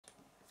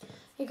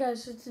Hey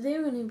guys, so today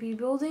we're going to be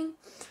building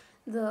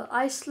the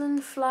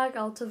Iceland flag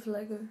out of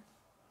Lego.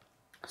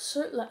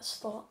 So let's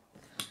start.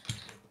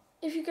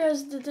 If you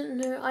guys didn't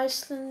know,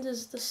 Iceland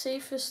is the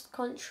safest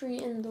country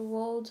in the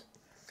world.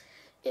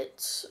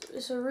 It's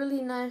a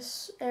really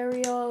nice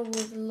area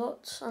with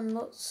lots and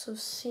lots of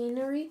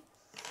scenery.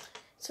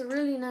 It's a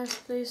really nice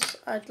place.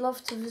 I'd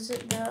love to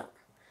visit that.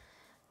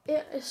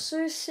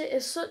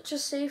 It's such a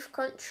safe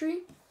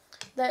country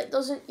that it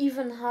doesn't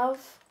even have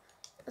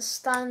a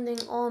standing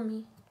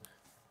army.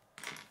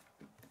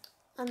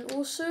 And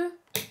also,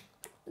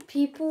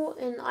 people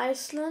in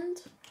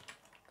Iceland,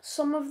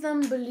 some of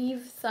them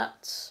believe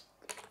that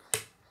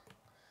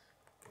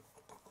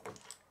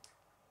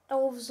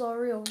elves are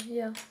real,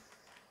 yeah.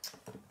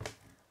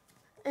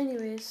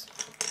 Anyways,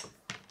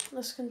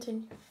 let's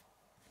continue.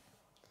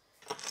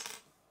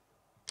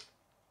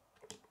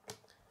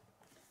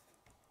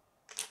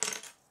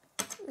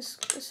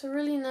 It's a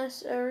really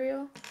nice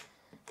area.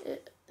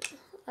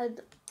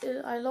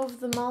 I love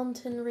the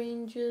mountain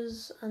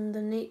ranges and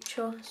the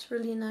nature. It's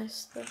really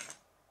nice there.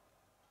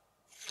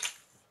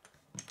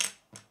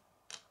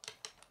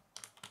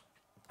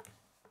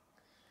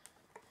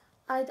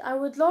 I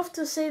would love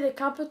to say the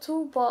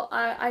capital, but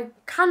I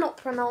cannot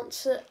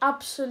pronounce it.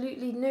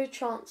 Absolutely no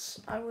chance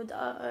I would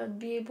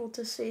be able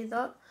to say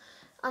that.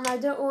 And I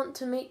don't want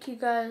to make you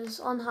guys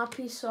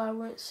unhappy, so I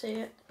won't say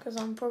it, because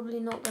I'm probably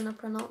not going to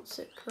pronounce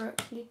it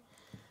correctly.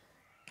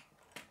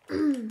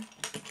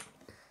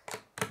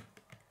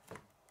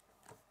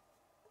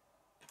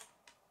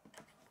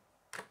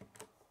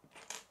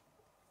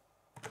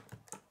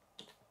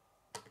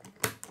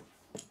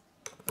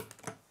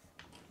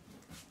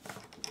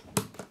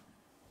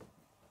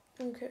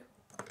 Okay,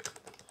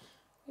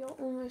 you're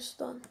almost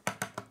done.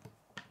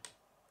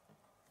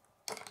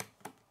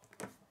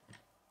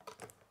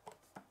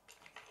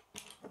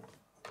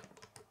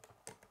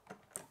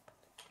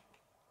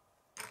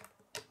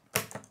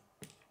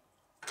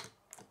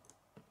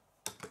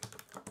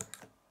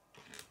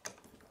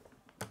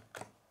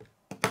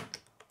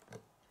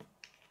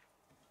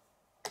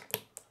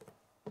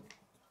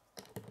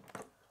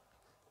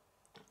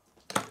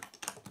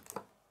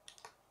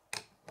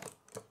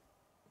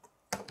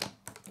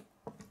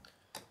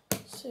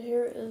 So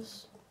here it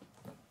is.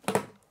 I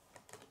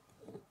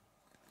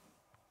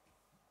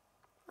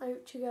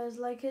hope you guys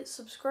like it.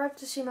 Subscribe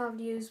to see my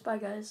videos. Bye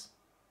guys.